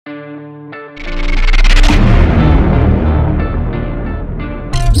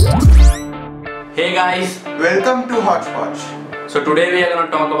Hey guys, welcome to HochPoch. so today we are going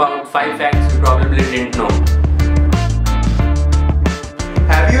to talk about 5 facts you probably didn't know.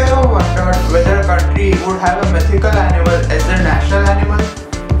 Have you ever wondered whether a country would have a mythical animal as their national animal?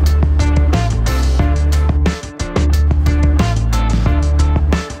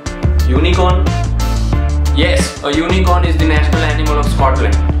 Unicorn? Yes, a unicorn is the national animal of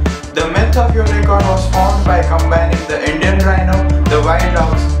Scotland. The myth of unicorn was formed by combining the Indian rhino, the wild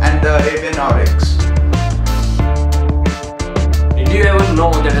ox and the Arabian oryx. Did you ever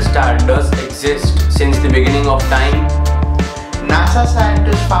know that a star does exist since the beginning of time? NASA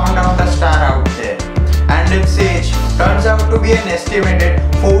scientists found out a star out there, and its age turns out to be an estimated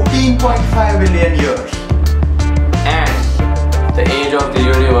 14.5 billion years. And the age of the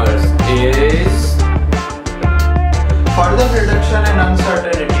universe is... Further reduction in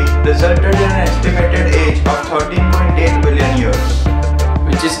uncertainty resulted in an estimated age of 13.8 billion years.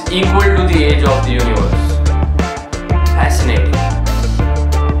 which is equal to the age of the universe. Fascinating.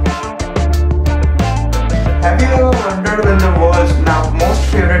 Have you ever wondered when the world's now most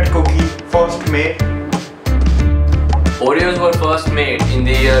favorite cookie first made? Oreos were first made in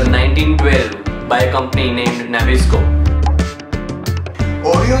the year 1912 by a company named Nabisco.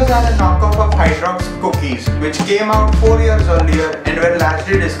 Oreos are a knockoff of Hydrox cookies which came out 4 years earlier and were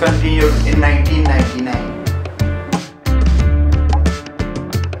largely discontinued in 1999.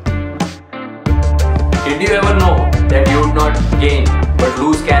 Did you ever know that you would not gain but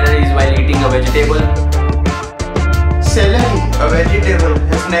lose calories while eating a vegetable? Celery, a vegetable,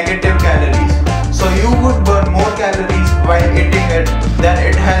 has negative calories, so you would burn more calories while eating it than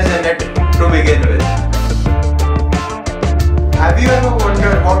it has in it to begin with. Have you ever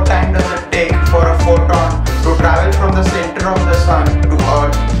wondered what time does it take for a photon to travel from the center of the sun to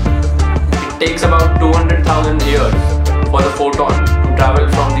Earth? It takes about 200,000 years for the photon to travel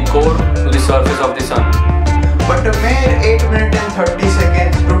from the core to the surface of the sun. But a mere 8 minutes and 30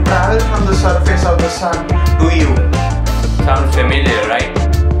 seconds to travel from the surface of the sun to you. Sounds familiar, right?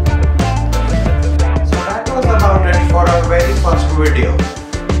 So that was about it for our very first video.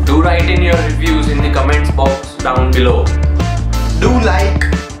 Do write in your reviews in the comments box down below. Do like,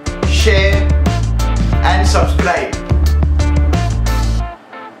 share and subscribe.